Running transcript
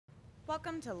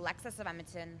Welcome to Lexus of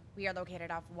Edmonton. We are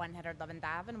located off 111th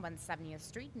Ave and 170th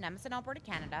Street in Edmonton, Alberta,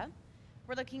 Canada.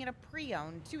 We're looking at a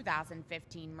pre-owned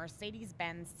 2015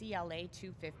 Mercedes-Benz CLA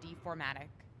 250 4MATIC.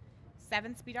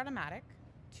 7-speed automatic,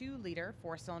 2-liter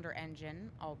 4-cylinder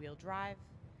engine, all-wheel drive,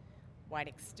 white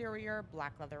exterior,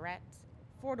 black leatherette,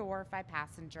 4-door,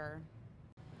 5-passenger,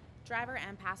 driver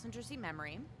and passenger seat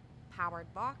memory, powered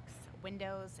box,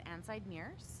 windows and side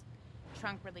mirrors,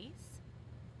 trunk release,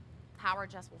 power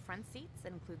adjustable front seats.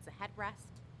 It includes a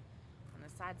headrest. On the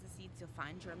sides of the seats, you'll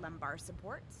find your lumbar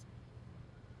support.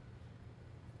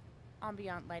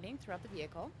 Ambient lighting throughout the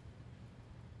vehicle.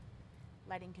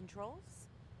 Lighting controls.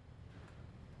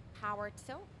 Power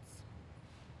tilt.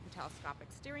 And telescopic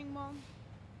steering wheel.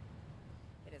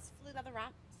 It is fully leather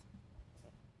wrapped.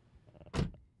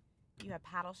 You have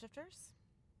paddle shifters.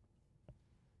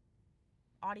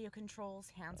 Audio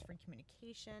controls, hands-free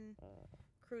communication,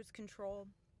 cruise control.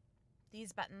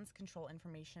 These buttons control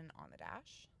information on the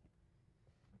dash.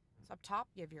 So up top,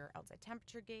 you have your outside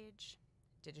temperature gauge,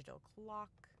 digital clock,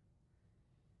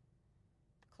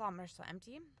 kilometer still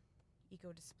empty,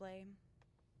 eco display.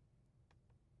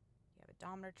 You have a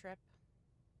odometer trip.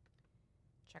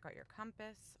 Check out your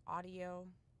compass, audio,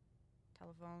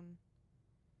 telephone,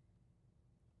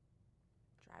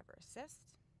 driver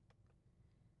assist,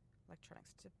 electronic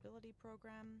stability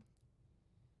program,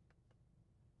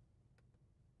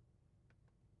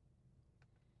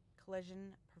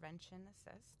 collision prevention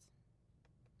assist,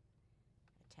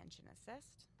 attention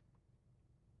assist,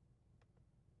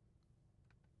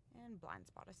 and blind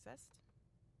spot assist.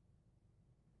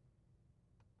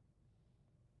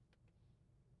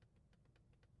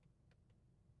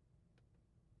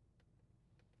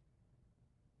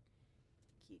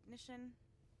 Key ignition,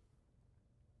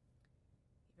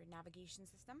 your navigation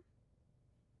system.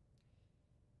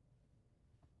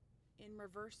 In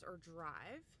reverse or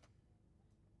drive,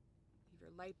 your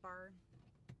light bar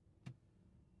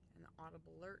and the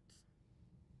audible alert.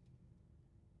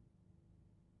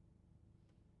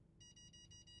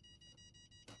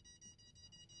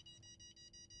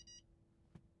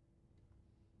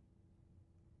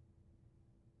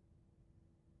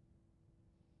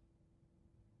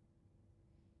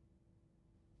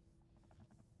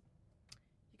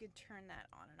 You can turn that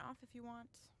on and off if you want,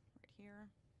 right here.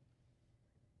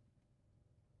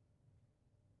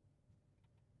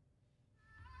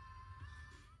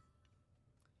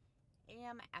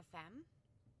 AM, FM,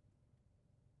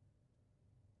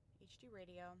 HD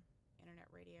radio, internet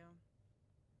radio,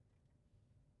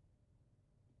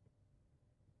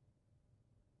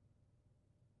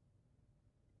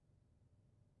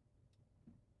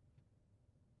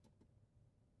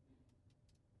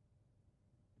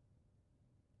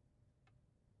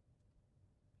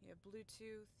 you have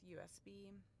Bluetooth,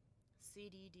 USB,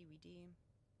 CD, DVD,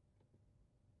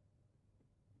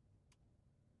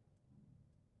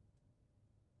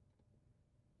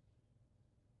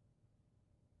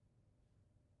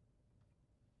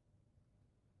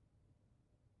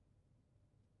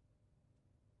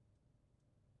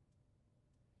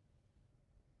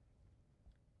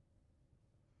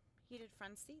 heated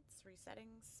front seats, 3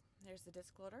 settings. There's the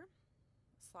disc loader,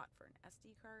 a slot for an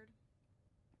SD card,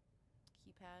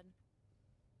 keypad.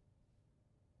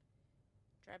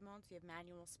 Drive modes, you have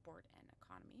manual, sport, and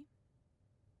economy.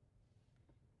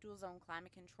 Dual zone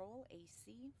climate control,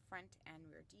 AC, front and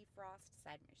rear defrost,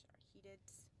 side mirrors are heated.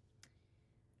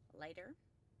 Lighter,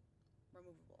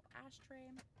 removable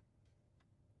ashtray,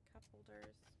 cup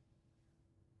holders.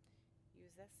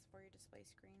 Use this for your display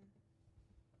screen.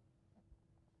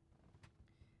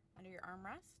 Under your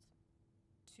armrest,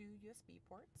 2 USB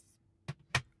ports.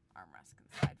 Armrest can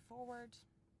slide forward.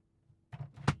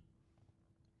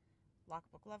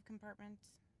 Lockable glove compartment.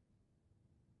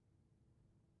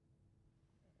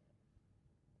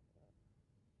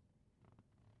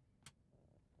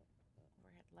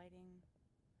 Overhead lighting.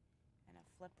 And a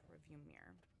flip review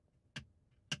mirror.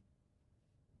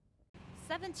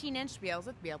 17-inch wheels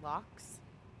with wheel locks.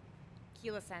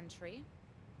 Keyless entry.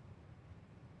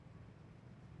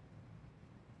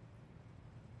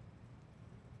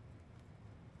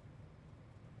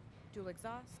 Dual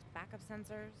exhaust, backup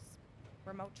sensors,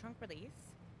 remote trunk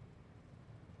release,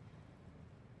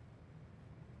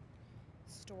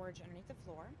 storage underneath the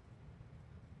floor,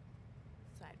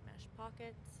 side mesh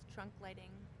pockets, trunk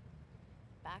lighting,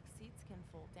 back seats can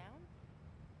fold down,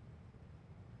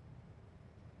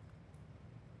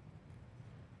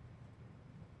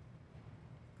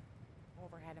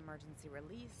 overhead emergency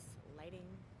release, lighting,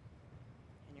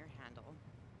 and your handle.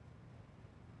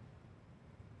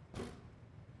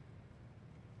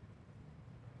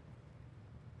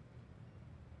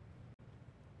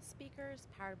 speakers,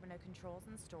 powered window controls,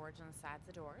 and storage on the sides of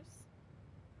the doors.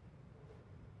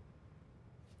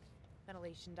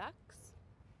 Ventilation ducts.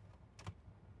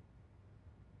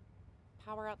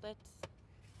 Power outlets.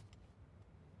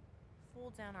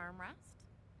 Fold down armrest.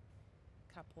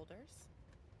 Cup holders.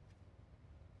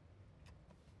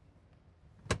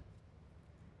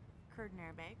 Curtain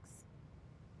airbags.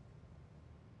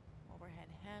 Overhead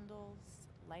handles.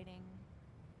 Lighting.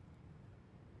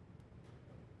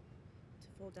 To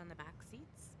fold down the back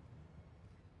seats,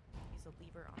 use a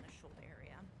lever on the shoulder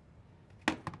area.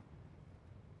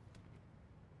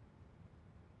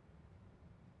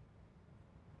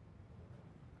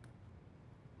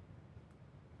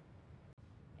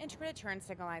 Integrated turn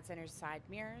signal lights on your side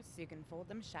mirrors so you can fold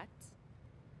them shut.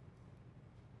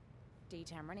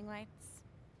 Daytime running lights.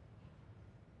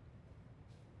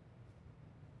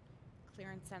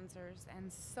 Clearance sensors,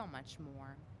 and so much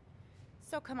more.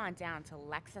 So come on down to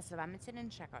Lexus of Edmonton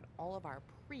and check out all of our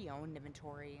pre-owned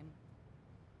inventory.